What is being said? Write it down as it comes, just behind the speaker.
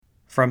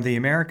From the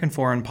American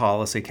Foreign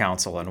Policy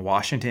Council in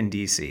Washington,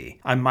 D.C.,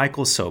 I'm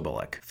Michael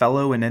Sobolik,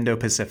 Fellow in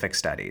Indo-Pacific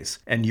Studies,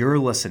 and you're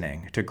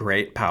listening to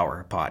Great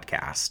Power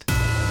Podcast.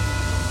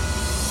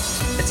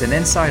 It's an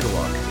inside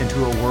look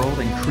into a world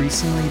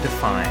increasingly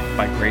defined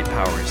by great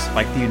powers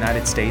like the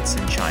United States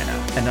and China,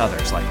 and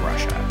others like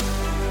Russia.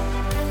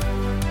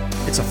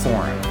 It's a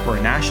forum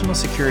where national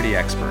security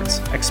experts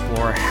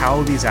explore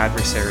how these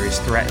adversaries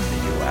threaten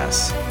the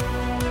U.S.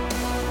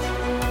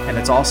 And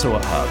it's also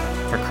a hub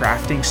for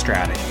crafting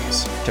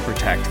strategies to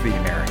protect the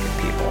American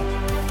people.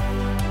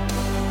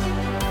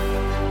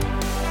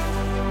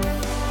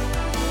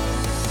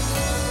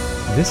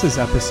 This is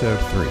episode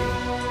 3,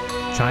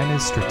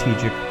 China's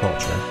Strategic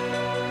Culture.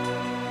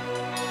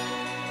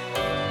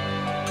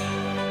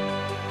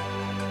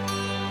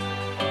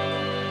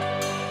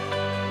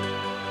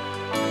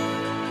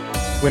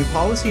 When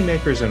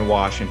policymakers in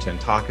Washington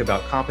talk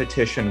about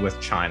competition with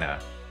China,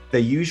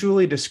 they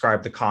usually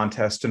describe the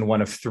contest in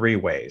one of three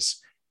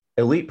ways: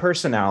 elite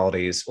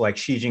personalities like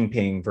Xi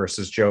Jinping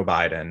versus Joe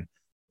Biden,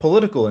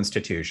 political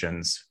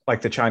institutions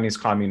like the Chinese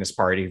Communist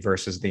Party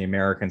versus the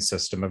American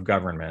system of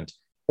government,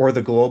 or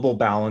the global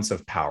balance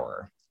of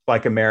power,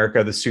 like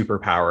America, the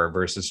superpower,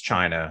 versus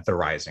China, the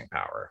rising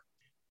power.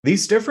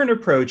 These different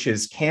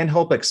approaches can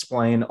help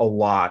explain a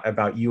lot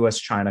about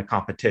US-China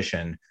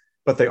competition,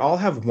 but they all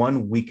have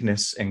one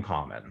weakness in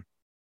common.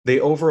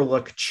 They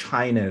overlook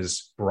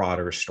China's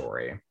broader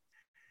story.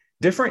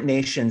 Different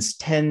nations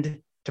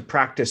tend to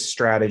practice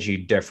strategy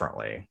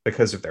differently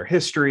because of their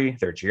history,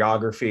 their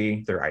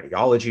geography, their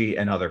ideology,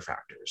 and other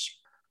factors.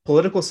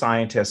 Political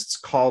scientists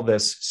call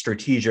this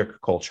strategic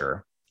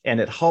culture,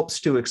 and it helps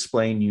to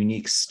explain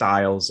unique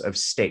styles of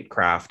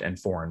statecraft and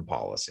foreign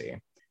policy.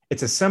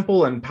 It's a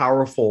simple and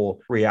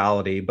powerful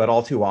reality, but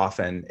all too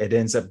often it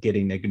ends up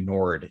getting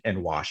ignored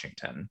in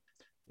Washington.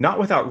 Not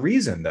without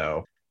reason,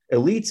 though.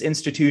 Elites,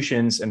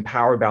 institutions, and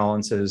power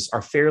balances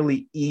are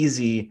fairly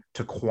easy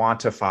to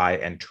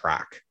quantify and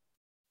track.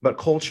 But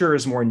culture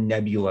is more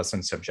nebulous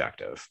and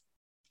subjective.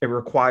 It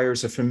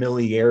requires a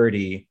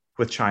familiarity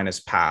with China's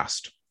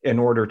past in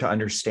order to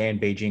understand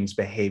Beijing's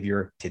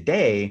behavior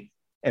today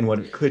and what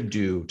it could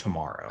do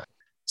tomorrow.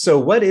 So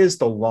what is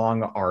the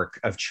long arc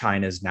of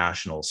China's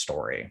national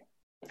story?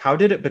 How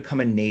did it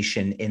become a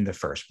nation in the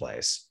first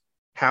place?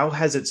 How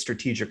has its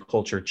strategic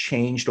culture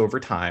changed over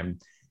time?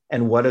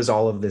 And what does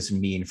all of this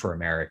mean for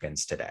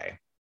Americans today?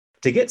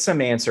 To get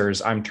some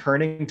answers, I'm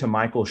turning to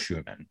Michael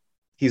Schuman.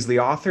 He's the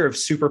author of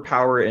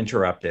Superpower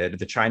Interrupted,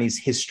 The Chinese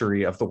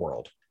History of the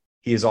World.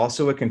 He is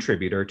also a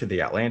contributor to The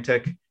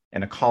Atlantic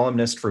and a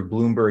columnist for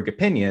Bloomberg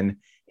Opinion,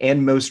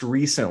 and most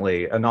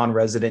recently, a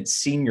non-resident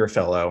senior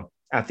fellow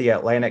at the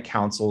Atlantic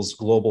Council's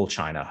Global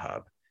China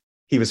Hub.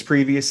 He was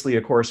previously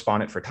a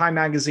correspondent for Time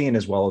Magazine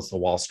as well as the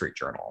Wall Street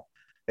Journal.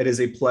 It is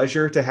a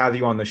pleasure to have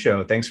you on the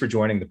show. Thanks for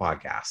joining the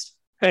podcast.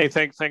 Hey,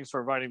 thanks for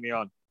inviting me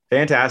on.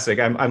 Fantastic.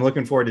 I'm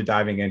looking forward to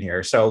diving in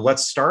here. So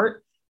let's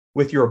start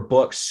with your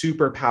book,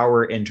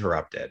 Superpower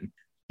Interrupted.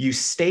 You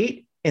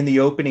state in the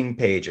opening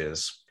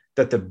pages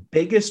that the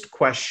biggest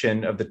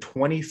question of the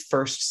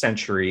 21st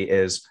century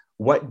is,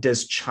 what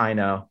does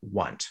China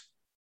want?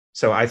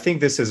 So I think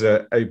this is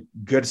a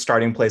good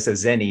starting place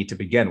as any to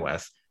begin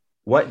with.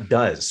 What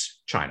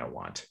does China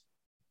want?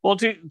 Well,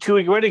 to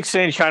a great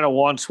extent, China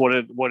wants what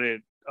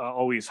it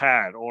always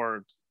had,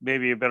 or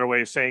maybe a better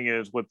way of saying it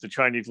is what the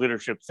Chinese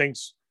leadership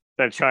thinks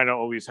that China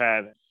always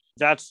had.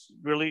 That's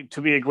really to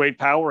be a great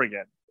power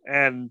again.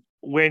 And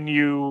when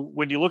you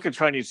look at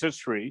Chinese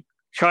history,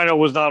 China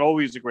was not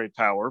always a great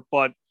power,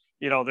 but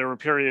there were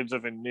periods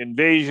of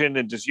invasion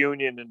and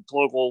disunion and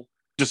political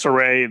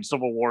disarray and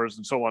civil wars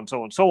and so on,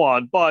 so on, so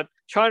on. But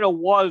China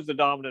was the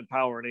dominant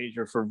power in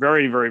Asia for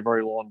very, very,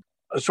 very long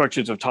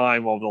stretches of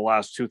time over the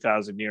last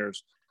 2,000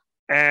 years.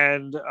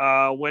 And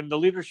when the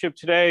leadership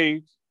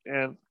today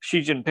and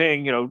Xi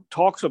Jinping,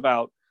 talks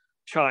about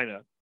China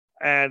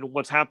and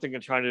what's happening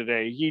in China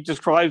today, he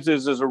describes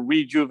this as a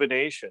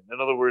rejuvenation.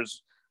 In other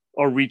words,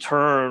 a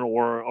return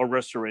or a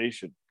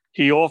restoration.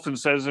 He often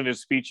says in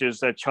his speeches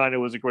that China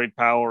was a great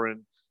power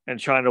and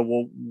China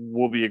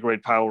will be a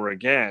great power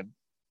again.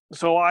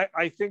 So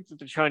I think that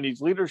the Chinese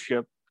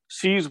leadership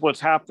sees what's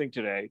happening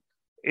today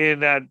in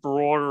that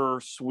broader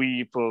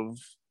sweep of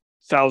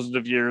thousands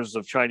of years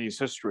of Chinese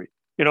history.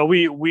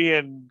 We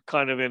in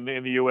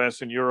the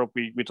US and Europe,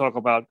 we talk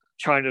about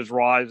China's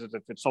rise as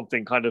if it's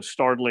something kind of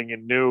startling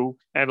and new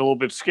and a little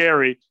bit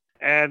scary.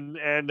 And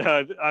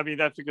I mean,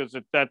 that's because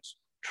that's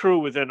true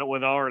within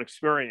our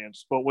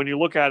experience. But when you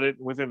look at it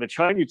within the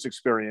Chinese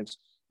experience,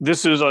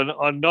 this is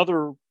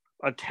another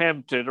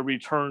attempt at a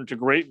return to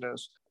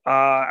greatness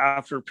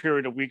after a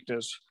period of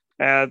weakness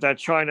that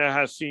China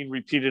has seen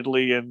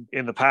repeatedly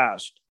in the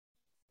past.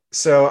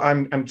 So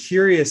I'm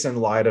curious in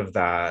light of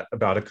that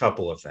about a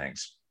couple of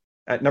things.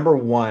 Number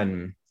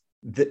one,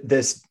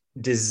 this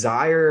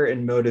desire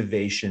and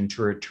motivation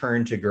to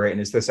return to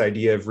greatness, this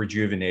idea of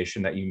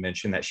rejuvenation that you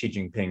mentioned that Xi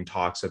Jinping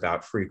talks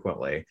about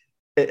frequently.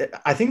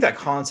 I think that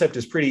concept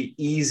is pretty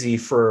easy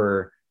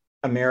for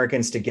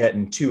Americans to get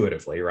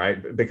intuitively,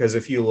 right? Because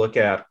if you look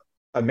at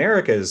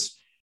America's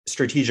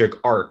strategic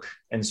arc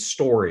and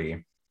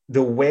story,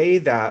 the way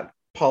that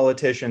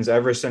politicians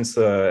ever since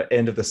the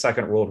end of the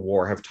Second World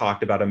War have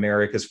talked about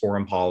America's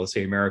foreign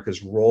policy,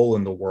 America's role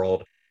in the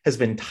world, has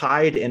been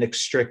tied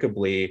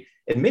inextricably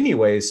in many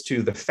ways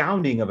to the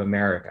founding of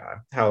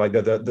America, how like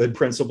the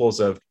principles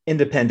of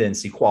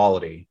independence,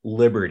 equality,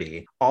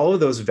 liberty, all of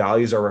those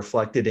values are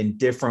reflected in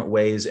different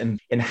ways in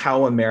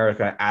how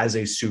America as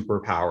a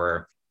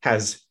superpower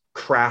has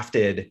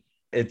crafted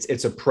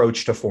its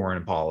approach to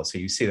foreign policy.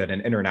 You see that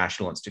in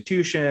international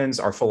institutions,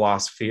 our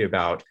philosophy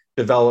about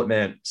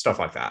development, stuff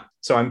like that.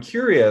 So I'm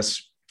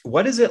curious,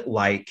 what is it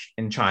like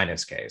in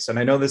China's case? And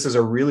I know this is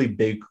a really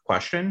big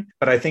question,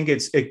 but I think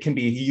it can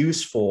be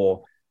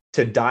useful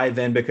to dive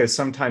in because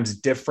sometimes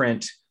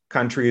different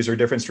countries or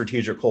different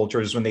strategic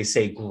cultures, when they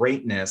say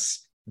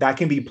greatness, that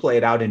can be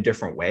played out in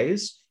different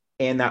ways.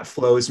 And that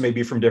flows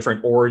maybe from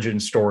different origin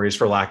stories,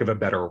 for lack of a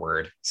better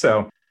word.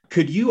 So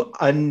could you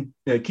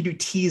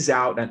tease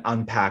out and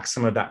unpack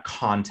some of that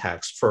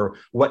context for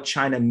what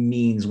China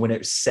means when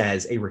it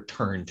says a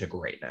return to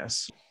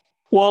greatness?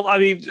 Well, I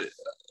mean,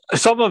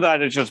 some of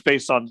that is just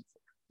based on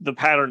the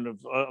pattern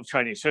of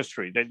Chinese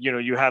history, that,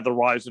 you have the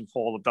rise and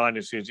fall of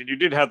dynasties, and you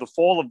did have the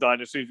fall of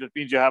dynasties, which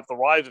means you have the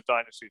rise of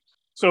dynasties.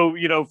 So,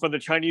 from the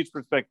Chinese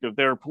perspective,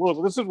 they're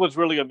political. This is what's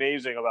really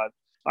amazing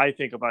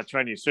about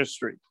Chinese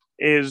history,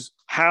 is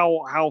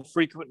how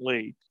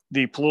frequently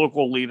the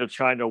political elite of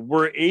China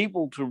were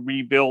able to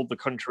rebuild the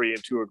country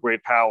into a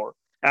great power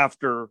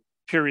after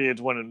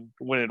periods when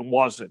it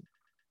wasn't.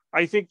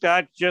 I think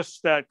that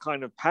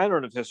kind of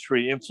pattern of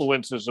history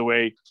influences the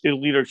way the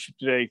leadership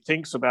today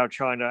thinks about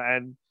China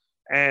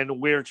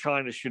and where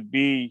China should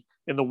be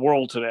in the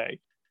world today.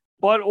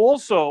 But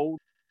also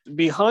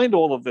behind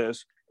all of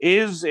this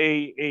is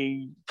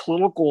a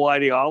political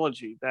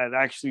ideology that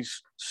actually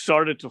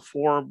started to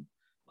form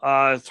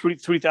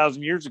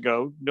 3,000 years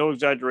ago, no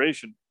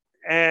exaggeration.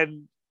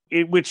 And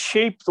it would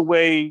shape the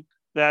way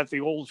that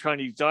the old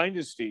Chinese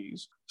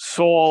dynasties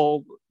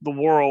saw the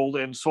world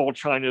and saw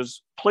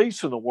China's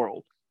place in the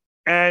world.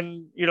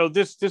 And,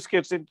 this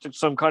gets into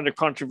some kind of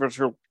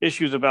controversial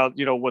issues about,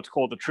 what's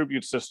called the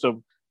tribute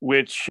system,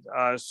 which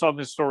some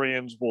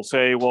historians will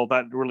say, well,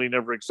 that really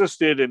never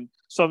existed. And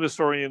some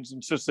historians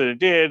insist that it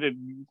did.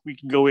 And we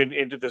can go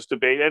into this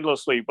debate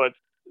endlessly. But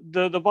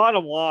the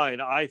bottom line,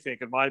 I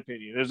think, in my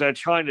opinion, is that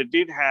China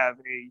did have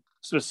a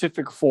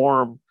specific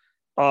form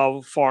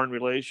of foreign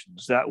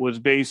relations that was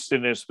based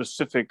in a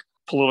specific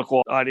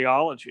political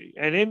ideology.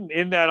 And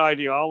in that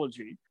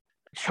ideology,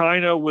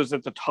 China was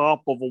at the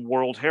top of a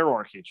world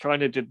hierarchy.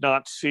 China did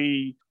not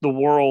see the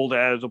world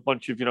as a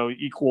bunch of,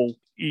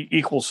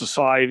 equal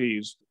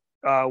societies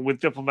with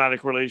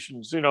diplomatic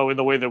relations, in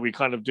the way that we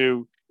kind of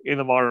do in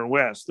the modern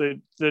West.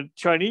 The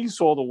Chinese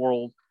saw the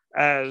world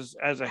as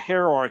a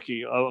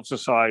hierarchy of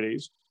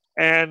societies,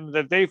 and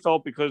that they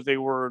felt because they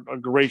were a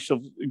great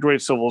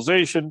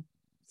civilization,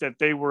 that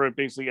they were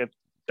basically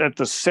at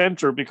the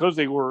center, because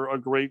they were a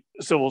great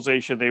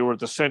civilization, they were at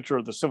the center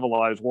of the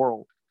civilized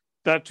world.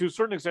 That to a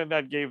certain extent,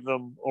 that gave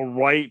them a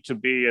right to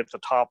be at the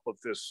top of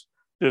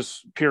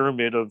this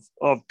pyramid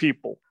of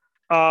people.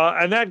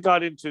 And that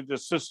got into the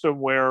system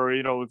where,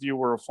 if you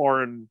were a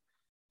foreign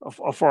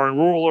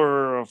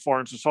ruler, a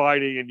foreign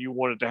society, and you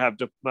wanted to have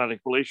diplomatic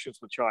relations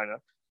with China,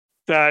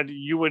 that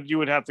you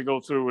would have to go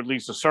through at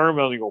least a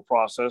ceremonial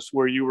process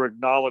where you were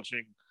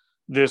acknowledging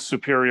this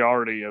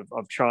superiority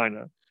of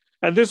China.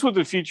 And this was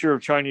the feature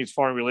of Chinese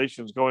foreign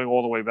relations going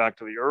all the way back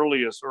to the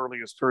earliest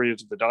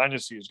periods of the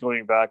dynasties,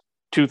 going back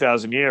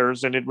 2,000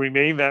 years. And it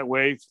remained that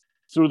way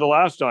through the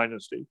last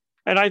dynasty.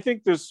 And I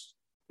think this,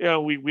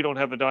 we don't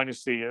have a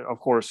dynasty, of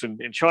course,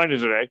 in China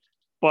today,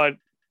 but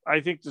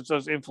I think this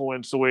does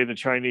influence the way the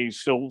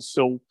Chinese still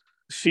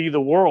see the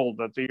world,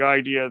 that the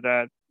idea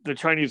that the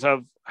Chinese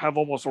have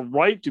almost a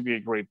right to be a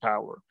great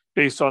power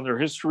based on their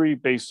history,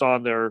 based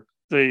on their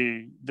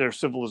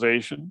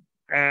civilization.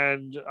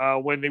 And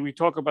when we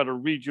talk about a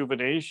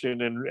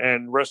rejuvenation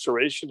and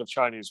restoration of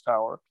Chinese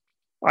power,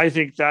 I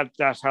think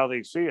that's how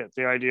they see it.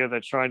 The idea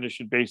that China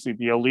should basically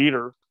be a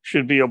leader,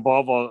 should be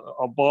above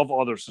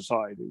other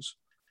societies.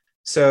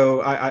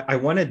 So I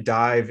want to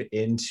dive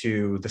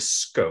into the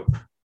scope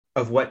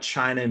of what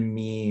China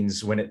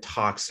means when it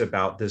talks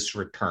about this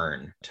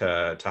return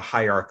to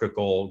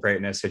hierarchical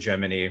greatness,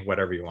 hegemony,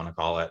 whatever you want to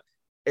call it.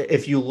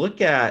 If you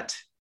look at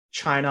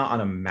China on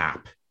a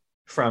map,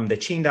 from the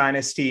Qing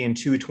dynasty in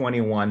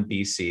 221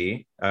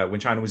 BC, when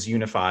China was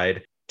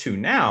unified, to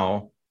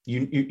now,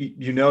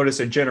 you notice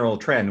a general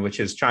trend,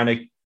 which is China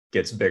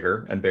gets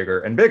bigger and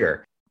bigger and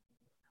bigger.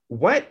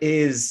 What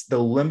is the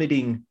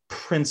limiting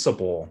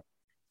principle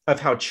of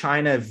how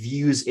China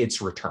views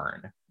its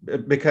return?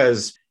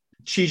 Because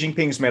Xi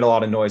Jinping's made a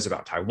lot of noise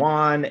about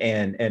Taiwan,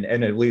 and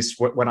at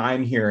least what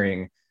I'm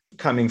hearing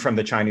coming from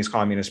the Chinese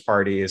Communist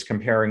Party is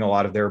comparing a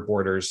lot of their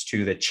borders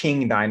to the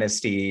Qing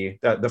dynasty,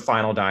 the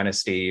final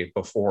dynasty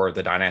before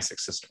the dynastic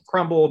system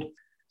crumbled.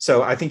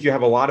 So I think you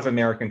have a lot of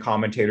American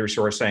commentators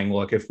who are saying,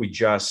 look, if we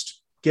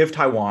just give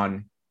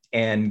Taiwan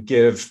and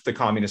give the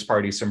Communist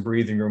Party some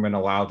breathing room and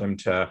allow them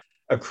to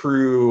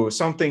accrue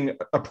something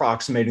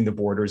approximating the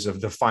borders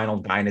of the final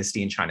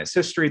dynasty in China's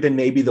history, then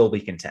maybe they'll be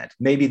content.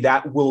 Maybe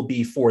that will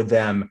be for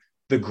them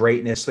the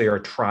greatness they are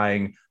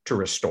trying to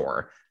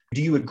restore.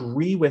 Do you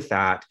agree with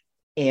that?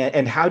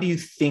 And how do you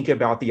think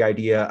about the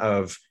idea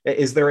of,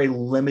 is there a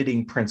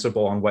limiting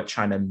principle on what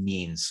China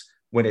means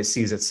when it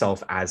sees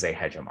itself as a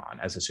hegemon,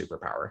 as a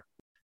superpower?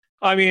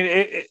 I mean,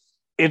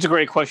 it's a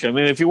great question. I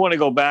mean, if you want to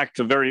go back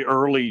to very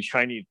early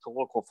Chinese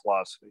political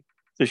philosophy,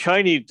 the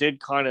Chinese did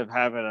kind of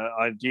have an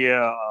idea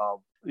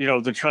of,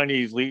 the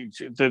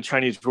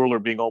Chinese ruler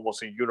being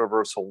almost a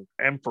universal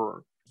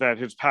emperor, that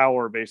his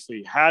power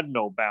basically had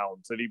no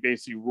bounds, that he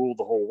basically ruled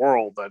the whole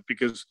world, that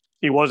because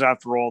he was,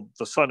 after all,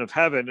 the son of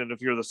heaven. And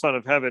if you're the son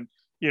of heaven,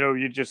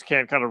 you just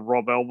can't kind of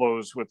rub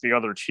elbows with the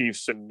other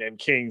chiefs and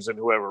kings and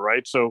whoever,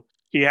 right? So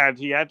he had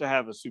to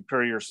have a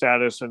superior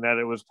status, and that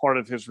it was part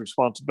of his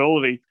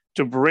responsibility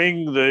to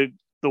bring the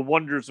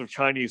wonders of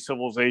Chinese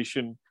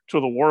civilization to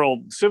the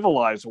world,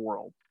 civilize the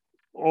world.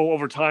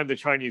 Over time, the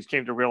Chinese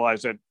came to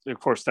realize that, of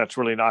course, that's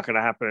really not going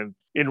to happen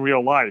in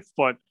real life.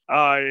 But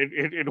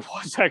it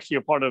was actually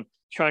a part of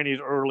Chinese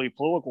early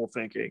political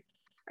thinking.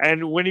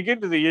 And when you get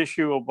into the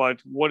issue about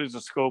what is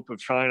the scope of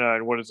China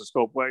and what is the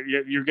scope, well,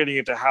 you're getting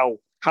into how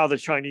the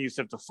Chinese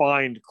have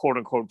defined "quote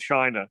unquote"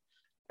 China,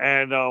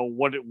 and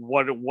what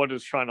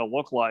does China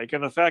look like.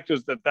 And the fact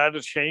is that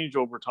has changed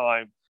over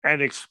time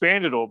and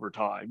expanded over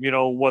time.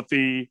 What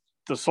the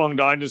Song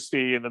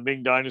Dynasty and the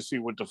Ming Dynasty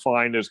would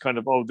define as kind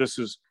of, this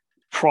is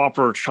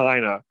proper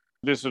China.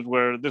 This is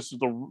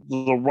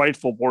the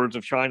rightful borders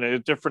of China,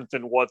 is different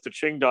than what the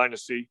Qing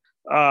Dynasty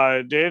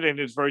did, and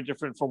it's very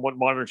different from what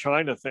modern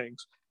China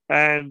thinks.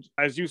 And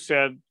as you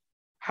said,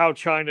 how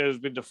China has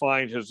been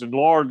defined has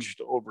enlarged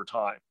over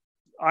time.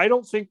 I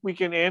don't think we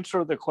can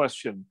answer the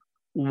question,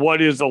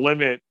 what is the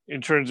limit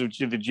in terms of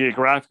the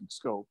geographic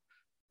scope?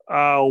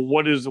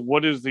 What is the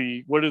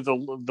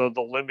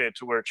limit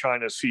to where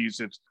China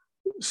sees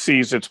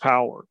its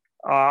power?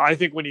 I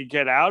think when you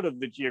get out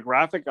of the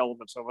geographic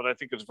elements of it, I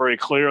think it's very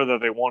clear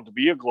that they want to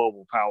be a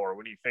global power.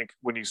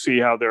 When you see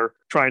how they're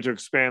trying to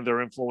expand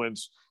their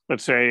influence,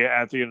 let's say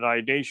at the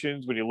United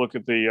Nations, when you look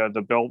at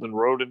the Belt and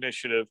Road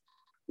Initiative,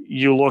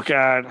 you look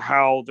at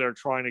how they're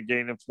trying to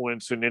gain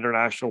influence in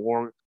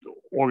international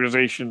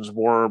organizations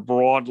more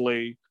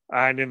broadly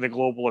and in the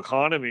global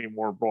economy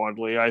more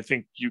broadly. I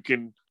think you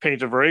can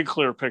paint a very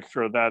clear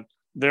picture that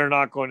they're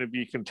not going to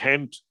be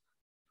content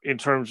in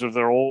terms of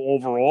their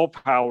overall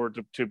power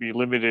to be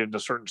limited in a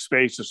certain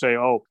space, to say,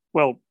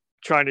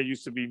 China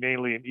used to be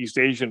mainly an East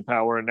Asian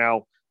power, and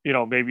now,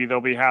 maybe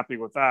they'll be happy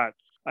with that.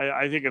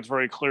 I think it's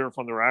very clear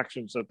from their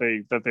actions that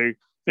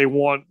they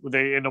want,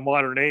 in a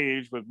modern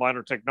age with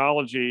modern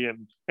technology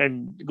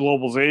and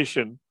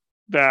globalization,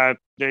 that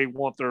they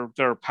want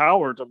their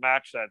power to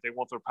match that. They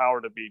want their power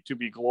to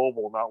be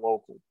global, not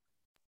local.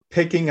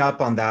 Picking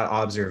up on that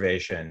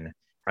observation,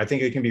 I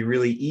think it can be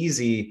really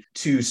easy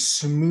to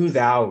smooth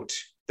out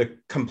the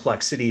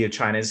complexity of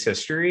China's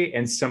history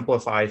and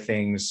simplify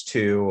things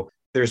to,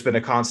 there's been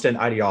a constant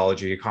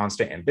ideology, a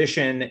constant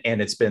ambition,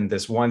 and it's been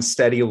this one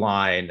steady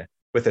line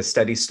with a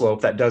steady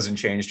slope that doesn't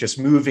change, just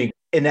moving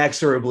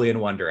inexorably in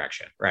one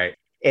direction, right?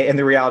 And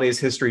the reality is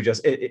history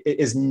just it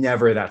is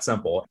never that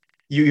simple.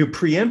 You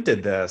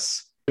preempted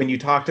this when you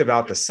talked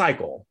about the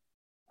cycle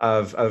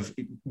of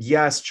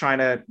yes,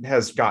 China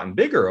has gotten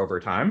bigger over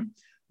time,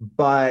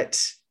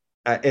 but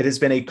it has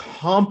been a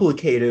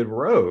complicated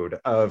road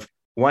of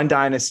one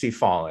dynasty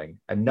falling,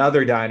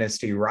 another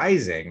dynasty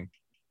rising.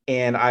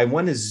 And I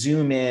want to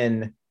zoom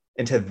in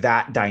into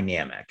that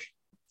dynamic.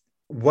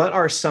 What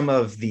are some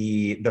of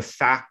the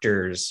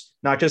factors,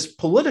 not just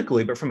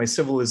politically, but from a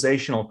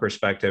civilizational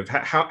perspective?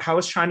 How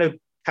has China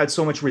had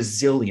so much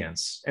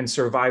resilience and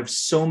survived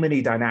so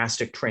many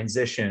dynastic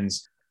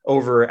transitions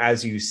over,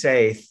 as you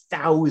say,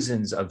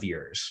 thousands of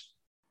years?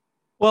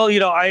 Well,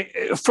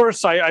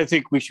 I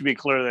think we should be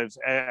clear that,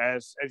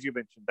 as you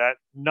mentioned, that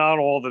not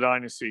all the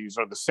dynasties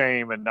are the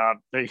same, and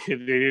they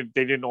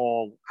didn't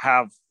all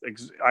have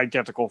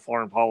identical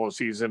foreign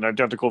policies and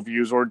identical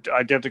views or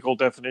identical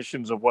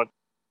definitions of what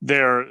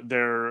their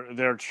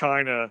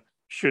China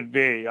should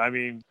be. I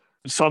mean,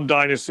 some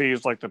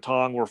dynasties like the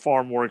Tang were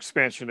far more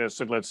expansionist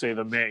than, let's say,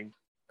 the Ming.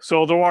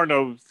 So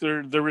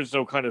there is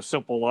no kind of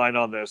simple line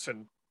on this,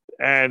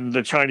 and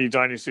the Chinese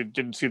dynasty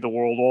didn't see the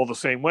world all the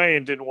same way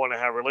and didn't want to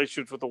have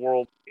relations with the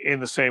world in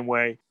the same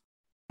way.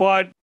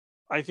 But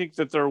I think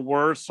that there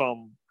were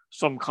some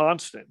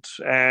constants,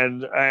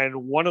 and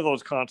one of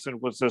those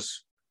constants was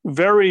this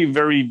very,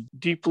 very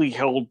deeply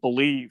held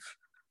belief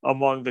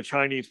among the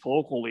Chinese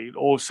political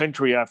elite,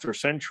 century after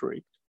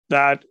century,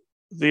 that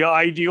the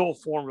ideal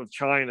form of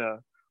China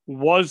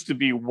was to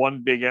be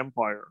one big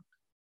empire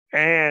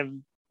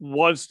and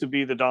was to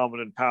be the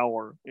dominant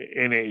power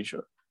in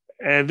Asia.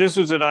 And this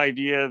is an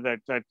idea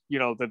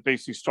that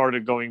basically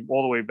started going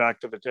all the way back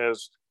to the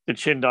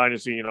Qin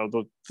dynasty,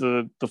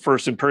 the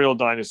first imperial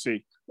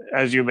dynasty,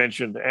 as you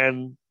mentioned,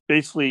 and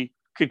basically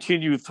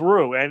continued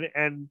through.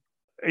 And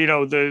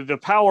the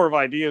power of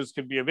ideas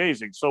can be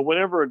amazing. So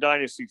whenever a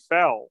dynasty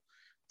fell,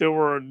 there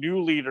were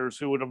new leaders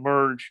who would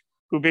emerge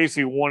who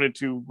basically wanted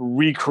to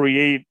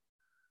recreate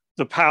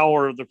the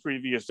power of the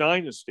previous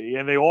dynasty.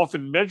 And they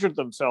often measured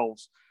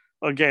themselves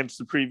against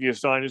the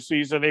previous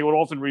dynasties, and they would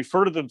often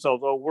refer to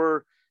themselves, "Oh,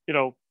 we're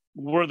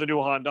the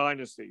new Han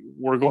Dynasty.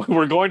 We're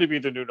going to be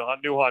the new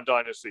Han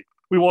Dynasty.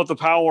 We want the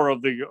power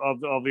of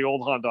the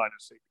old Han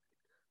Dynasty."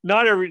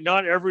 Not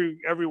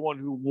everyone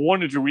who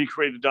wanted to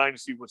recreate a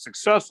dynasty was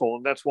successful,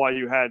 and that's why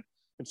you had,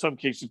 in some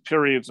cases,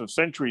 periods of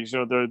centuries.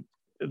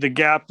 The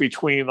gap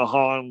between the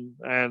Han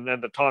and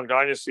the Tang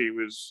Dynasty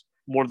was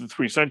more than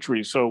 3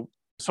 centuries. So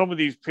some of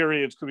these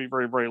periods could be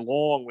very, very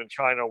long when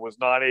China was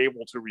not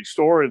able to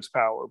restore its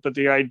power, but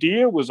the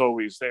idea was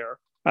always there.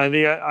 And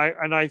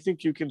I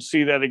think you can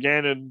see that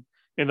again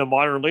in the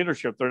modern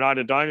leadership. They're not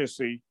a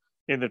dynasty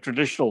in the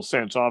traditional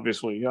sense,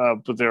 obviously,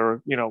 but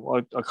they're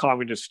a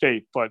communist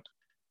state. But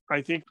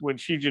I think when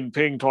Xi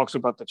Jinping talks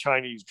about the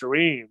Chinese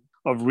dream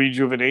of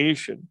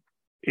rejuvenation,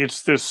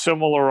 it's this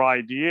similar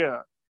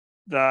idea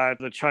that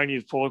the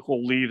Chinese political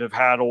elite have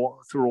had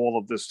through all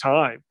of this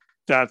time,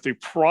 that the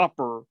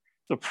proper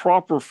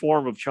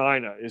form of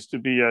China is to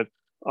be a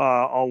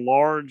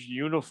large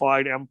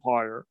unified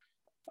empire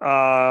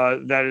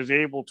that is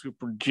able to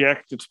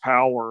project its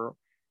power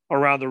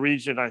around the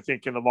region, I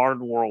think, in the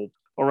modern world,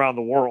 around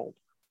the world.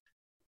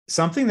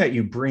 Something that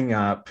you bring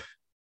up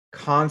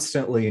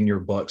constantly in your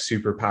book,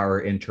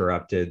 Superpower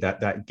Interrupted,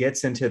 that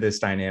gets into this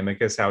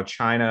dynamic is how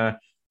China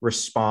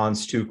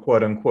responds to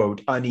quote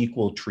unquote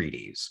unequal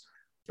treaties,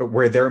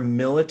 where their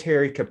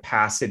military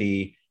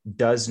capacity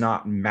does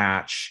not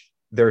match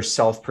their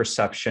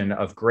self-perception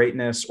of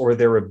greatness or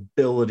their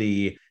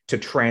ability to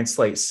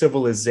translate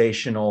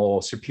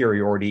civilizational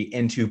superiority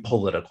into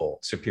political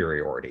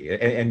superiority.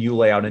 And you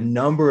lay out a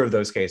number of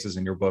those cases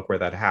in your book where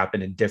that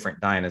happened in different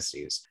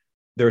dynasties.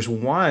 There's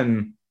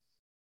one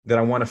that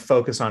I want to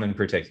focus on in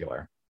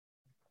particular.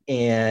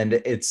 And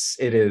it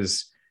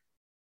is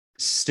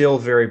still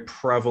very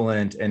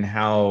prevalent in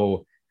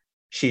how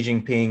Xi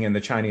Jinping and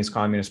the Chinese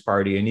Communist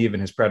Party and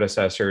even his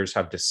predecessors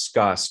have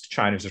discussed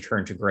China's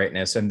return to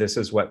greatness. And this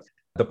is what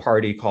the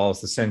party calls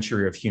the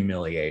century of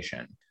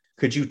humiliation.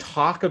 Could you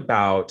talk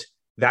about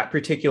that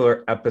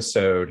particular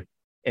episode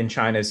in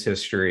China's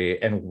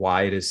history and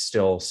why it is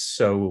still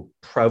so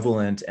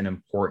prevalent and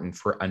important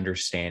for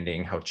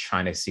understanding how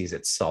China sees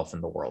itself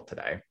in the world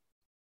today?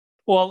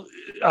 Well,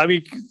 I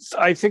mean,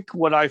 I think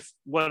what I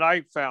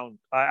found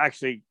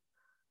actually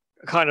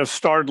kind of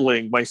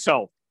startling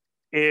myself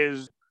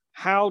is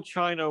how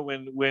China,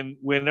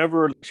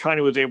 whenever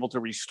China was able to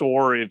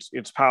restore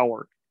its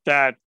power,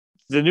 that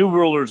the new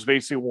rulers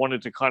basically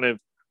wanted to kind of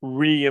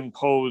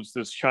reimpose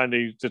this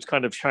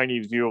kind of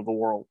Chinese view of the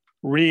world,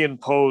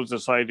 reimpose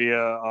this idea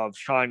of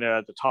China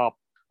at the top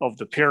of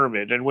the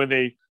pyramid. And when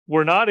they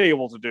were not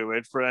able to do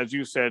it, for as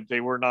you said, they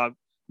were not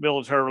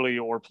militarily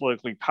or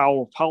politically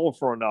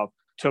powerful enough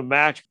to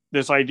match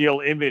this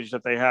ideal image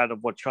that they had of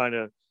what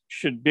China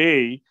should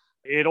be,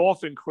 it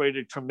often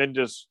created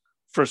tremendous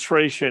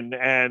frustration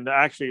and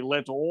actually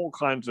led to all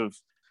kinds of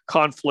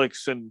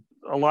conflicts and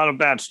a lot of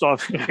bad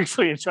stuff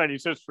actually in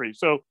Chinese history.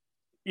 So,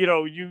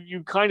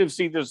 you kind of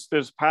see this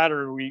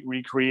pattern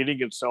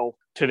recreating itself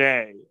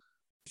today.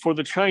 For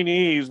the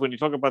Chinese, when you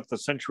talk about the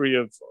century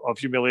of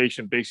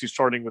humiliation, basically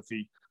starting with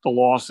the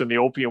loss in the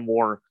Opium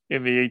War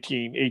in the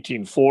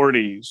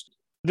 1840s,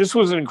 this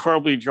was an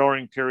incredibly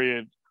jarring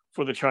period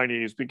for the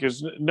Chinese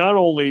because not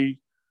only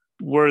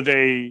were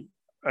they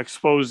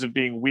exposed to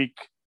being weak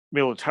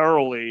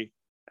militarily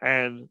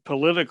and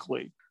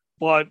politically,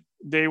 but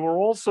they were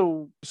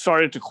also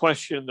started to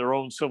question their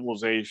own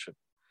civilization.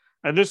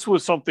 And this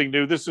was something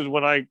new. This is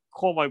when I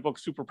call my book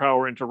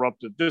Superpower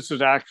Interrupted. This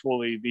is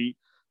actually the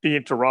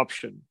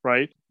interruption,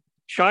 right?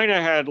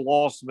 China had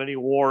lost many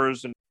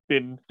wars and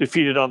been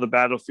defeated on the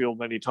battlefield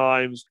many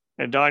times,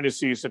 and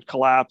dynasties had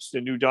collapsed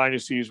and new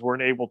dynasties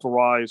weren't able to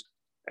rise.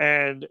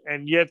 And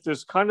yet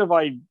this kind of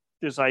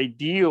this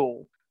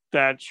ideal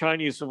that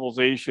Chinese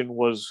civilization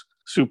was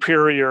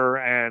superior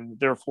and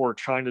therefore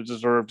China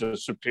deserved a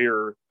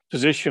superior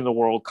position in the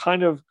world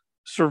kind of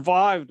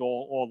survived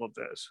all of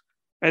this.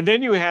 And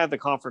then you had the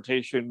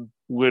confrontation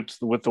with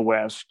the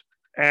West,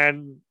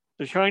 and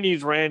the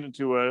Chinese ran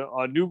into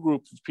a new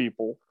group of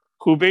people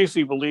who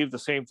basically believed the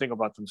same thing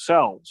about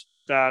themselves,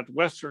 that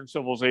Western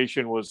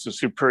civilization was the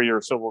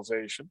superior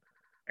civilization.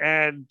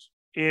 And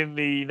in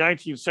the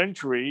 19th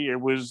century,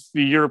 it was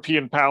the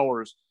European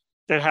powers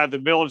that had the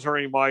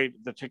military might,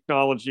 the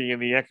technology,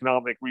 and the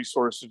economic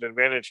resources and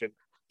management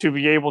to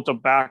be able to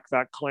back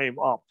that claim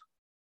up.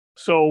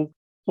 So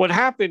what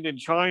happened in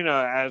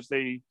China as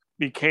they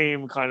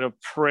became kind of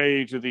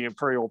prey to the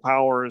imperial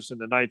powers in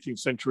the 19th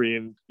century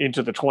and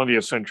into the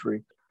 20th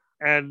century,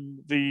 and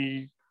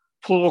the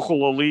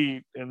political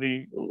elite and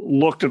they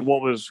looked at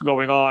what was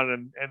going on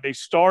and they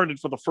started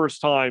for the first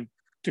time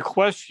to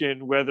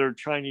question whether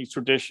Chinese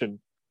tradition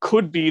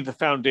could be the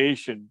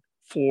foundation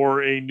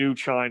for a new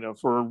China,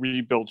 for a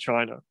rebuilt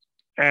China.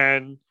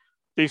 And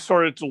they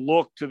started to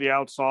look to the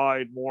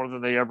outside more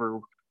than they ever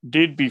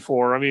did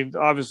before. I mean,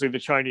 obviously the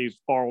Chinese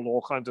borrowed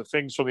all kinds of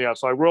things from the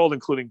outside world,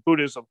 including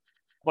Buddhism.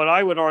 But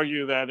I would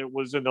argue that it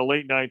was in the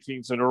late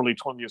 19th and early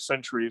 20th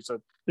centuries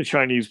that the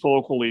Chinese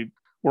political elite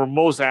were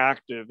most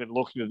active in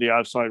looking to the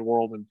outside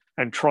world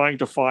and trying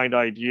to find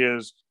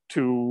ideas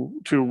to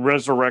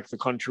resurrect the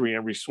country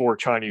and restore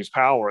Chinese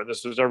power. And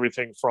this is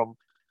everything from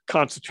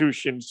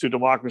constitutions to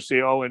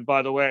democracy. Oh, and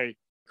by the way,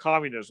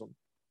 communism.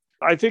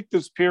 I think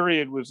this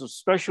period was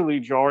especially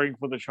jarring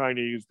for the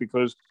Chinese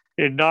because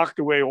it knocked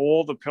away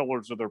all the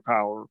pillars of their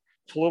power,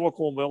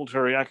 political,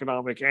 military,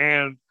 economic,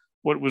 and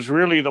what was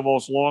really the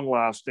most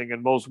long-lasting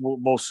and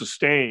most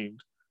sustained,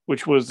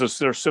 which was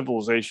their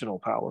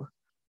civilizational power.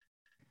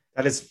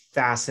 That is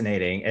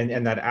fascinating.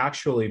 And that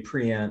actually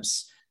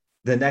preempts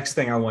the next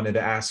thing I wanted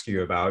to ask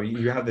you about.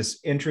 You have this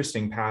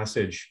interesting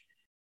passage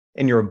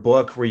in your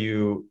book where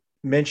you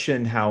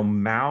mentioned how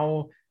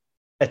Mao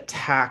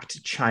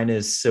attacked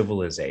China's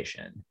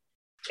civilization.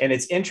 And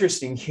it's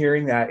interesting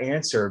hearing that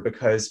answer,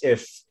 because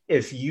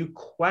if you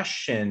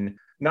question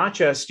not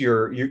just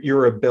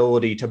your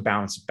ability to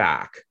bounce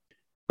back,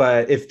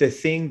 but if the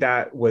thing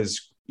that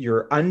was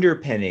your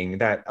underpinning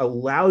that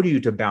allowed you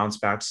to bounce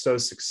back so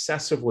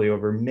successfully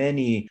over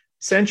many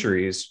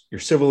centuries, your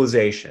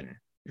civilization,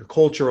 your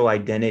cultural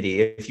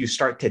identity, if you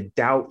start to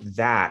doubt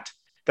that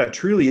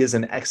truly is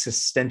an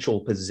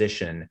existential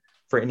position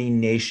for any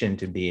nation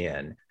to be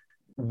in.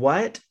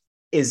 What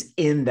is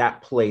in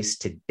that place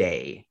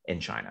today in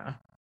China?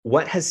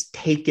 What has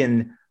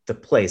taken the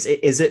place?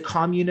 Is it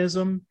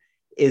communism?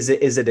 Is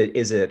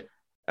it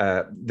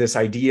this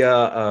idea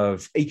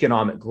of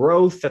economic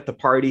growth that the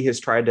party has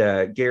tried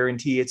to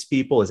guarantee its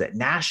people? Is it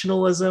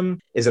nationalism?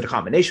 Is it a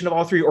combination of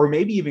all three, or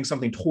maybe even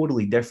something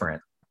totally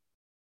different?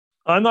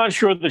 I'm not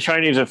sure the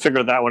Chinese have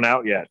figured that one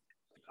out yet,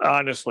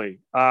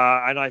 honestly.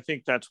 And I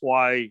think that's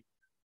why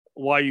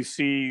you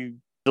see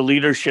the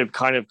leadership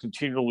kind of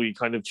continually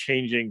kind of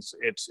changing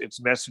its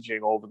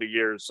messaging over the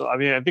years. So, I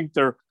mean, I think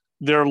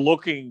they're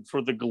looking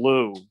for the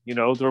glue,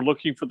 they're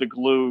looking for the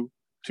glue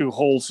to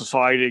hold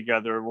society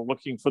together. We're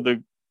looking for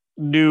the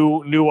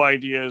new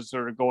ideas that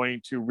are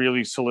going to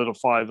really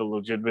solidify the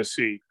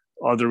legitimacy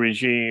of the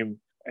regime.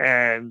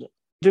 And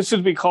this is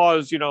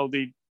because,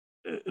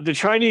 the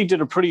Chinese did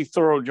a pretty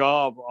thorough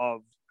job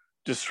of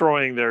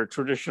destroying their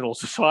traditional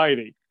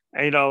society.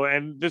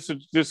 And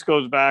this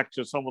goes back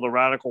to some of the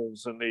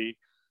radicals in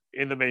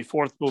the May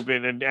 4th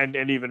movement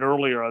and even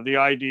earlier, the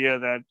idea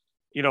that,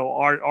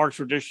 our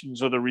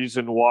traditions are the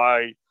reason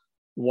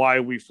why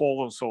we've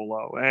fallen so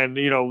low. And,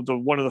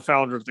 one of the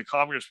founders of the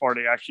Communist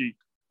Party actually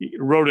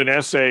wrote an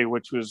essay,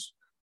 which was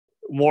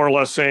more or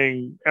less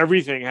saying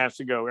everything has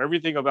to go,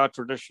 everything about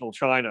traditional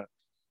China,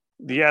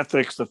 the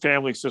ethics, the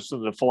family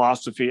system, the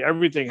philosophy,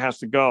 everything has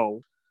to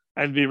go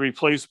and be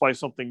replaced by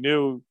something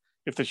new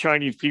if the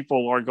Chinese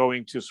people are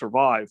going to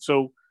survive.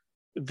 So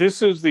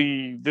this was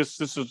the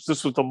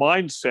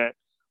mindset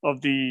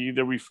of the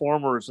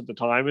reformers at the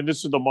time, and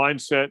this is the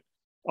mindset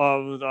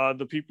of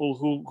the people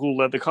who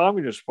led the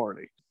Communist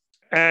Party.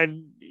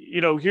 And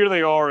here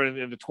they are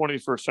in the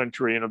 21st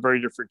century, in a very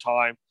different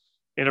time,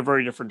 in a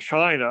very different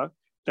China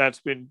that's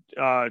been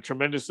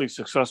tremendously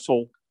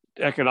successful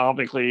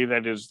economically,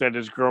 that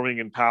is growing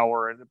in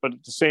power. But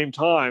at the same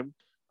time,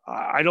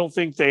 I don't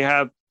think they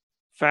have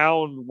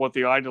found what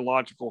the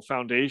ideological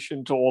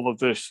foundation to all of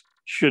this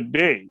should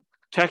be.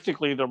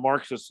 Technically, they're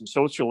Marxists and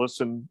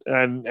socialists, and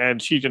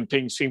Xi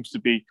Jinping seems to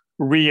be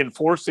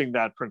reinforcing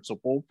that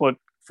principle. But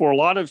for a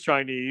lot of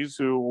Chinese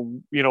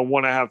who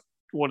want to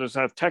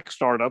have tech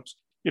startups,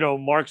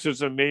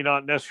 Marxism may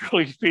not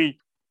necessarily be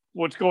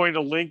what's going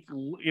to link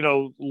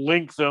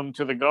them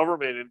to the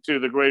government and to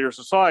the greater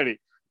society.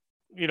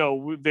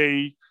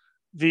 The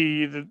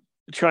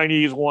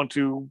Chinese want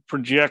to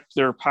project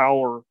their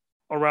power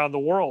around the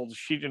world.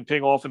 Xi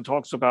Jinping often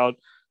talks about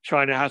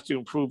China has to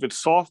improve its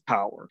soft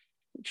power.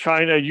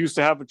 China used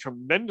to have a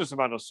tremendous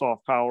amount of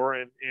soft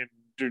power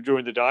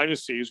during the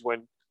dynasties,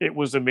 when it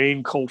was the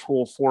main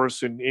cultural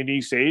force in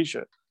East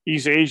Asia.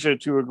 East Asia,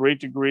 to a great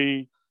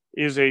degree,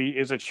 is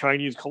a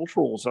Chinese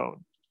cultural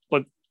zone.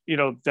 But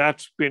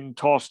that's been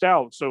tossed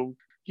out. So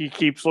he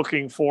keeps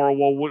looking for,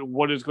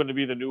 what is going to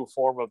be the new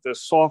form of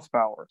this soft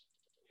power?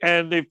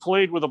 And they've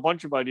played with a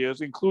bunch of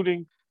ideas,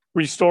 including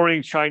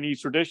restoring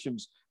Chinese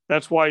traditions.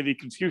 That's why the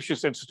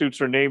Confucius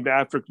Institutes are named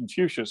after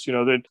Confucius.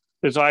 That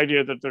this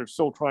idea that they're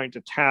still trying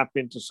to tap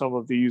into some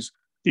of these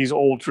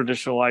old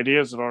traditional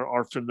ideas that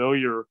are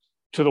familiar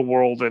to the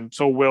world and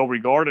so well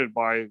regarded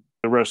by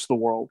the rest of the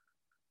world.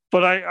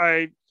 But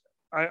I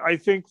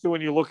think that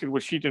when you look at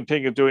what Xi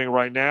Jinping is doing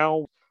right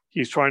now,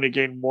 he's trying to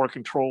gain more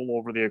control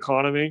over the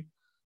economy.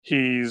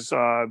 He's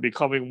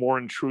becoming more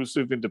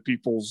intrusive into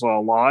people's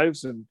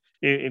lives and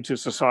into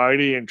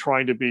society, and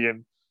trying to be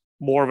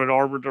more of an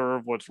arbiter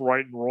of what's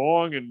right and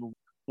wrong and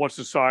what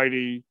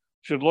society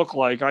should look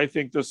like. I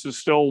think this is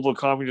still the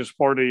Communist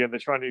Party and the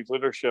Chinese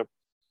leadership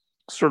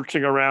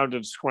searching around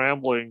and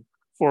scrambling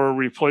for a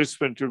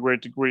replacement to a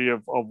great degree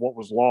of what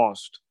was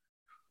lost.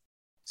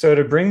 So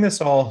to bring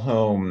this all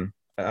home,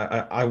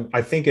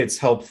 I think it's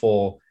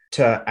helpful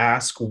to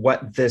ask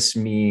what this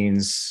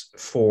means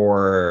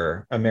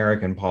for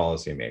American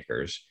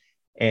policymakers.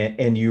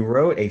 And you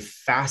wrote a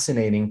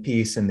fascinating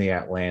piece in The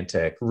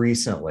Atlantic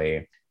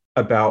recently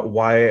about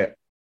why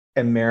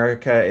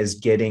America is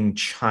getting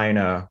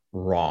China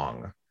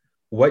wrong.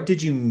 What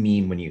did you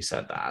mean when you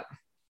said that?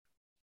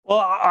 Well,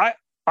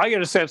 I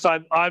get a sense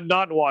I'm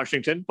not in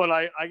Washington, but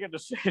I get a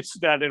sense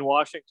that in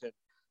Washington,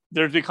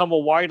 there's become a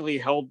widely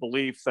held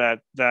belief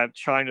that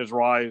China's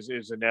rise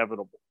is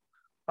inevitable,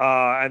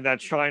 and that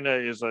China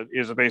is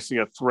basically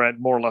a threat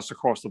more or less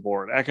across the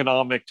board: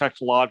 economic,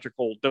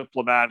 technological,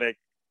 diplomatic,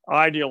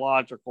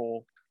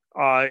 ideological,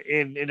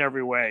 in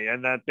every way,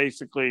 and that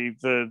basically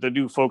the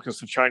new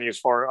focus of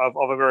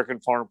of American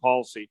foreign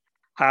policy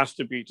has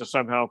to be to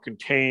somehow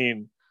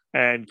contain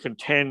and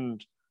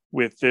contend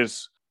with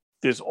this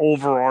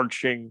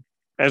overarching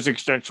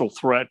existential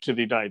threat to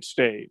the United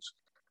States.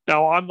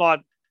 Now, I'm not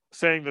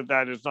saying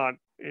that is not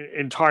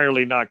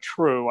entirely not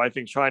true. I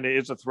think China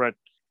is a threat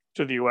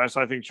to the U.S.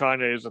 I think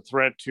China is a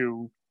threat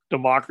to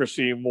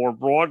democracy more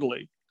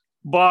broadly.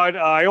 But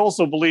I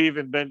also believe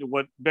in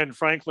what Ben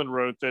Franklin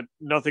wrote, that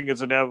nothing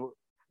is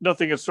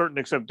certain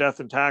except death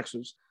and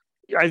taxes.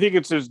 I think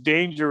it's as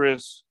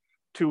dangerous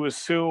to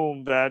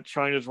assume that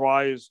China's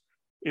rise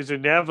is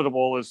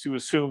inevitable as to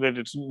assume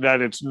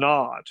that it's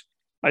not.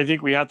 I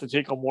think we have to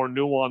take a more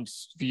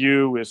nuanced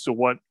view as to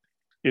what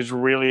is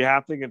really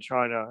happening in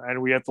China,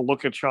 and we have to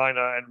look at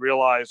China and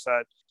realize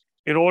that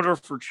in order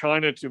for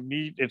China to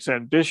meet its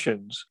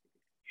ambitions,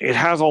 it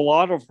has a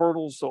lot of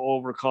hurdles to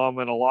overcome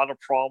and a lot of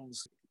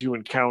problems to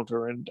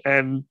encounter.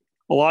 And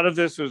a lot of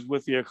this is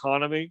with the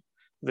economy.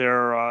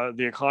 The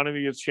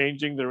economy is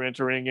changing. They're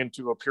entering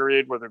into a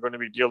period where they're going to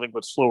be dealing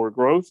with slower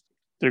growth.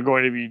 They're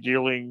going to be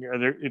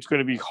it's going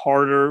to be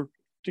harder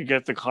to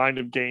get the kind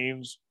of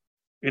gains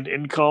in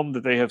income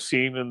that they have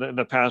seen in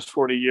the past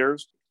 40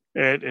 years.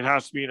 It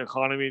has to be an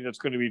economy that's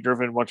going to be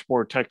driven much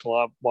more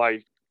by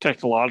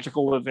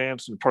technological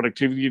advance and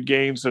productivity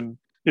gains. And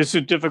this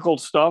is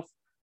difficult stuff.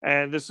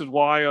 And this is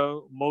why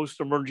most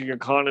emerging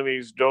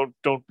economies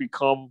don't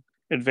become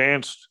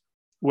advanced,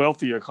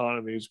 wealthy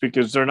economies,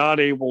 because they're not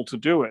able to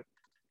do it.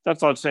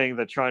 That's not saying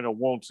that China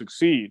won't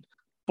succeed,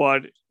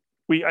 but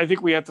I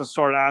think we have to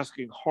start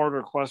asking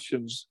harder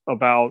questions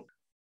about,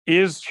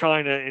 is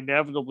China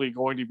inevitably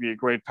going to be a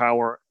great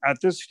power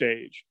at this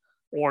stage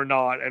or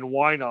not, and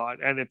why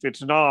not? And if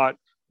it's not,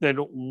 then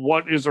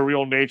what is the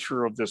real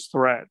nature of this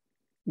threat?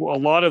 A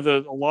lot of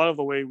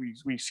the way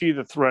we see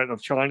the threat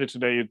of China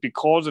today is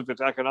because of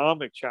its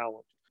economic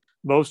challenge,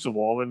 most of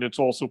all, and it's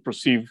also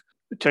perceived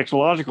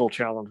technological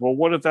challenge. Well,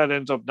 what if that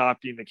ends up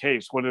not being the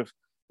case? What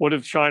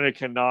if China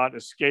cannot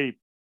escape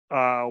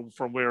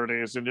from where it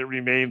is, and it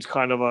remains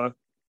kind of a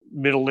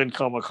middle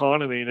income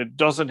economy, and it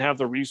doesn't have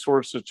the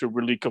resources to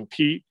really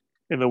compete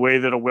in the way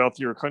that a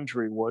wealthier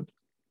country would?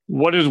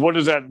 What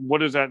does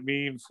that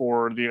mean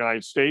for the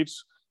United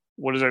States?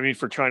 What does that mean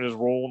for China's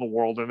role in the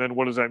world? And then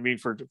what does that mean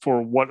for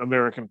what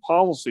American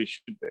policy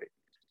should be?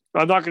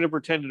 I'm not going to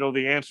pretend to know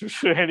the answers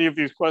to any of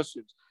these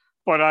questions,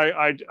 but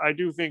I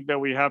do think that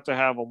we have to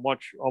have a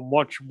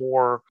much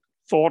more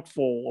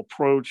thoughtful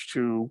approach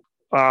to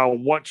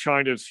what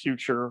China's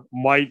future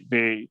might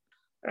be,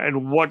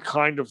 and what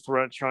kind of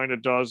threat China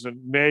does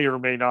and may or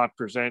may not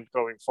present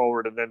going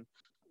forward, and then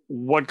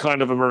what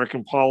kind of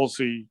American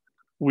policy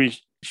we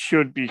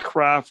should be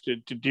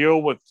crafted to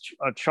deal with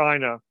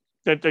China,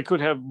 that they could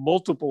have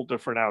multiple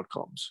different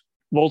outcomes,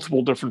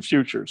 multiple different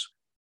futures.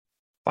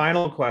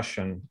 Final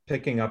question,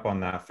 picking up on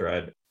that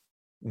thread.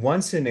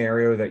 One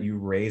scenario that you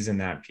raise in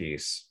that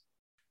piece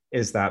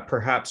is that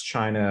perhaps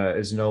China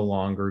is no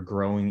longer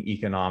growing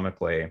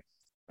economically.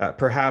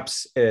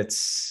 Perhaps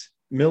its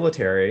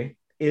military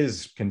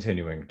is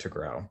continuing to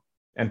grow.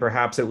 And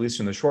perhaps, at least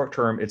in the short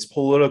term, its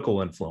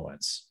political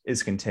influence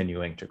is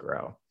continuing to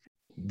grow.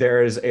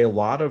 There is a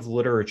lot of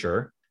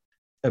literature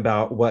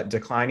about what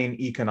declining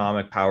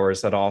economic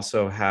powers that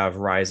also have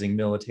rising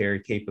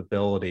military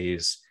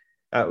capabilities,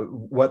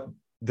 what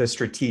the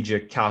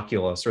strategic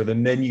calculus or the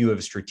menu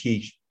of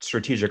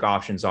strategic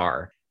options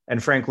are.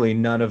 And frankly,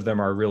 none of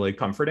them are really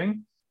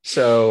comforting.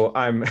 So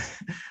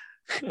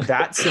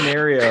that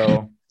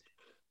scenario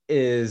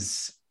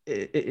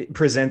it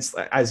presents,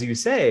 as you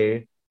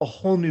say, a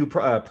whole new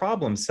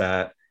problem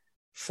set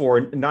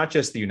for not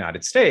just the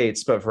United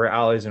States, but for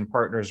allies and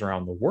partners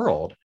around the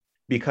world.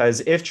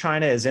 Because if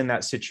China is in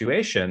that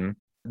situation,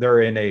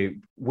 they're in a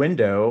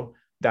window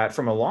that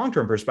from a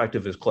long-term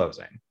perspective is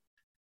closing.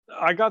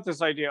 I got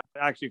this idea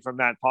actually from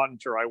Matt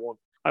Pottinger.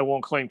 I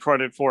won't claim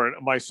credit for it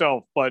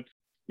myself, but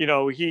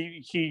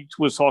he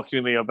was talking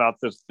to me about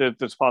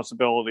this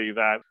possibility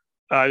that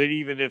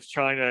even if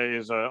China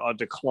is a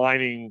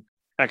declining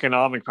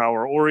economic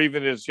power, or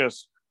even is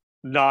just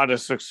not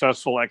as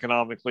successful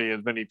economically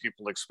as many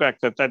people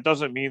expect, that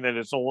doesn't mean that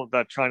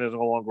that China is no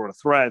longer a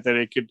threat, that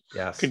it could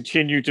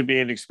continue to be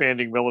an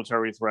expanding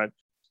military threat.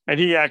 And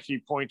he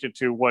actually pointed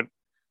to what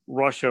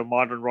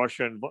modern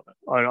Russia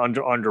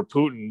under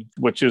Putin,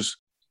 which has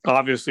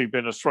obviously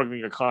been a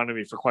struggling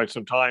economy for quite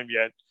some time,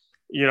 yet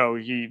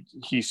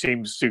he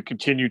seems to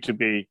continue to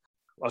be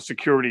a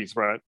security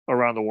threat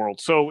around the world.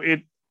 So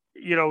it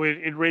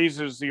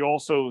raises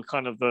also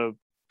kind of the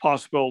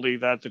possibility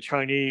that the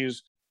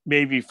Chinese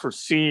may be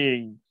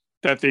foreseeing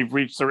that they've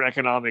reached their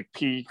economic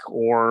peak,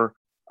 or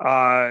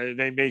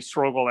they may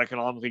struggle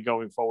economically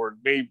going forward,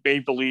 may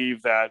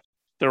believe that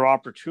their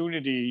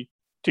opportunity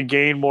to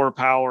gain more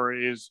power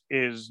is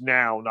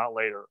now, not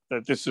later,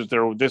 that this is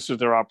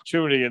their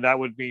opportunity. And that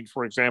would mean,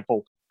 for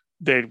example,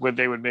 they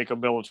would make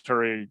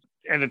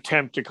an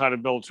attempt to kind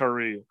of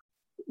military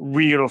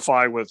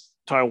reunify with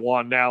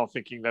Taiwan now,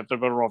 thinking that they're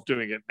better off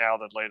doing it now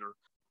than later.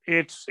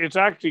 It's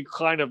actually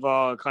kind of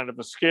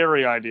a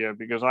scary idea,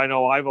 because I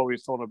know I've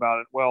always thought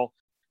about it. Well,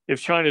 if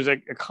China's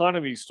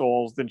economy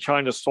stalls, then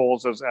China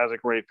stalls as a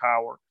great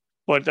power.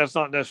 But that's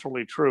not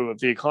necessarily true. If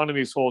the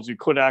economy stalls, you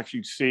could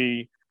actually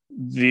see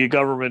the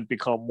government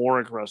become more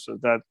aggressive.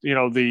 That,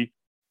 the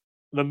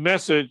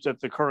message that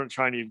the current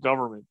Chinese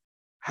government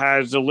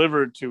has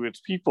delivered to its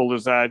people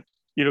is that,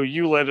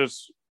 you let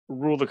us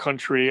rule the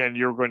country and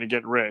you're going to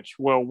get rich.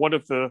 Well, what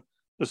if the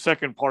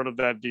second part of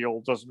that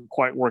deal doesn't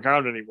quite work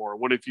out anymore?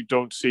 What if you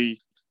don't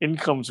see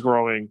incomes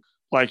growing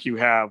like you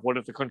have? What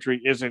if the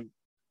country isn't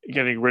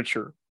getting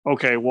richer?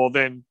 Okay, well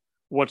then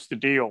what's the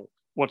deal?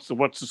 What's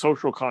the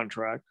social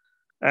contract?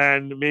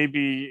 And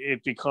maybe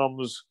it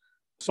becomes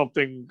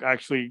something,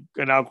 actually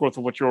an outgrowth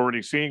of what you're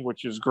already seeing,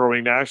 which is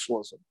growing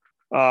nationalism,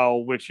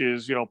 which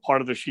is,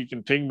 part of the Xi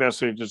Jinping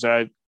message is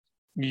that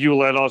you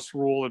let us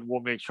rule and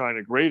we'll make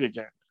China great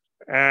again.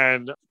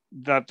 And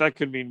that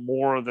could mean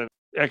more than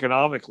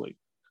economically.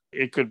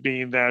 It could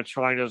mean that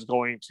China is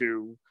going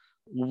to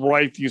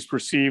right these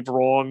perceived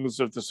wrongs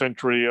of the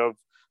century of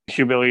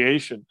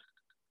humiliation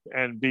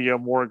and be a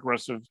more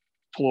aggressive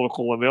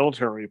political and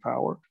military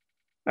power.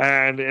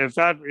 And if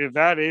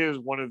that is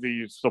one of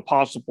the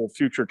possible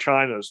future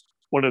Chinas,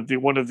 one of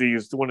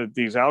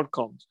these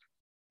outcomes,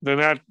 then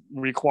that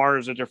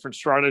requires a different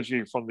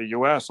strategy from the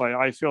U.S.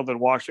 I feel that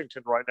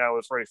Washington right now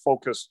is very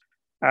focused,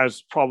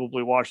 as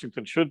probably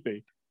Washington should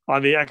be,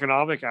 on the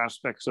economic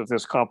aspects of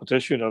this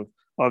competition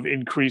of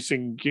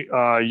increasing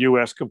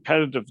U.S.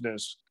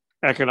 competitiveness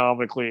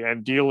economically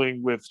and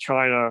dealing with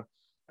China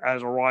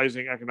as a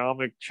rising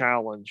economic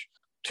challenge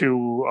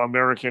to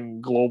American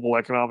global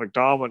economic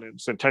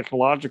dominance and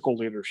technological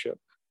leadership.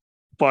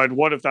 But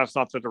what if that's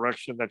not the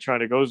direction that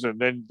China goes in?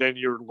 Then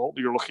you're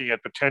looking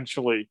at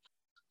potentially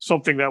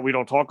something that we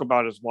don't talk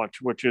about as much,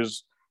 which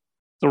is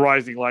the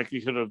rising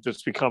likelihood of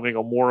this becoming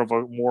more of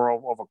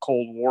a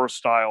Cold War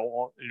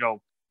style,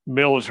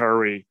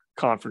 military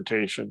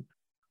confrontation,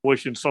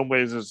 which in some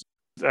ways is,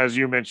 as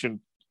you mentioned,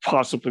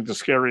 possibly the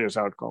scariest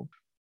outcome.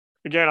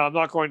 Again, I'm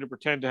not going to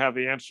pretend to have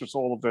the answers to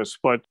all of this,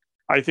 but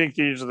I think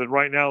these are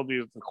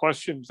the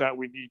questions that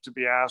we need to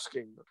be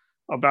asking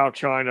about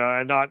China,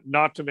 and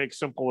not to make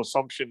simple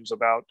assumptions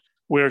about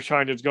where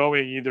China is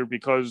going, either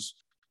because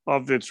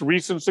of its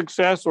recent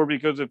success or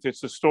because of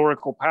its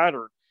historical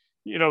pattern.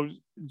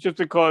 Just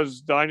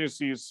because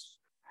dynasties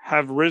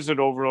have risen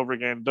over and over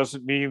again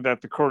doesn't mean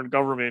that the current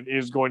government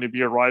is going to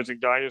be a rising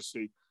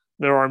dynasty.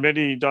 There are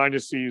many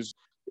dynasties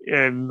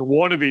and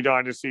wannabe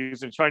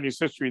dynasties in Chinese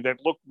history that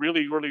looked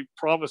really, really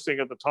promising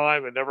at the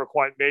time and never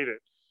quite made it.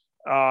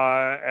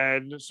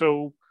 And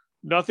so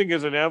nothing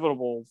is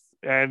inevitable,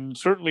 and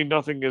certainly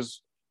nothing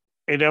is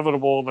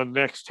inevitable in the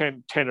next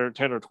 10 or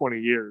 20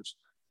 years.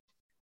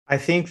 I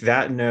think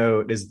that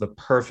note is the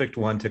perfect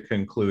one to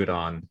conclude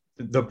on.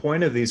 The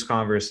point of these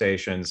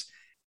conversations,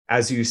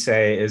 as you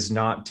say, is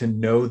not to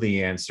know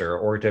the answer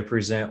or to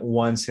present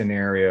one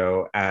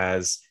scenario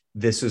as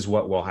this is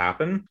what will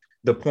happen.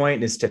 The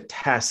point is to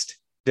test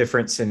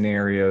different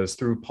scenarios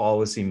through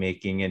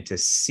policymaking and to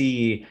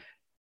see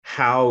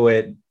how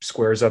it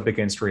squares up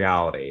against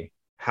reality,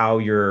 how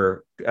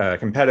your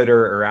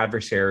competitor or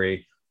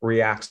adversary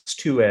reacts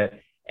to it,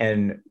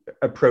 and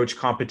approach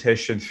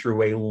competition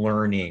through a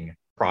learning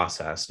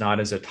process, not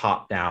as a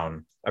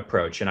top-down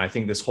approach. And I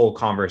think this whole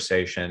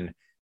conversation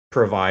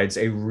provides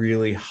a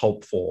really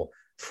helpful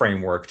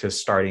framework to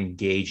start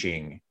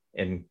engaging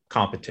in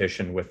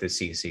competition with the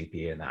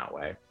CCP in that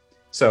way.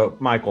 So,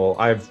 Michael,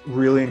 I've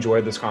really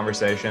enjoyed this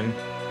conversation,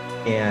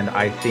 and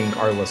I think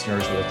our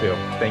listeners will too.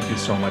 Thank you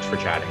so much for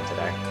chatting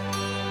today.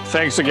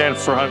 Thanks again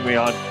for having me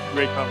on.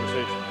 Great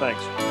conversation.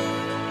 Thanks.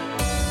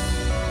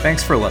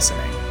 Thanks for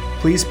listening.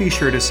 Please be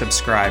sure to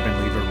subscribe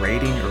and leave a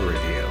rating or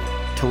review.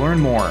 To learn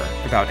more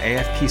about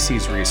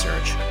AFPC's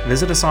research,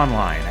 visit us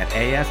online at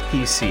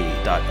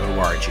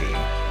afpc.org.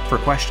 For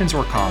questions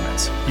or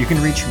comments, you can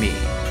reach me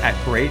at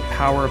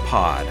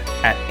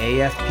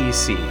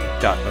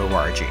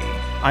greatpowerpod@afpc.org.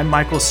 I'm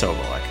Michael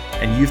Sobolik,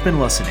 and you've been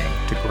listening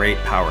to Great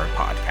Power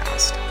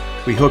Podcast.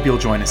 We hope you'll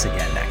join us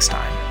again next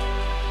time.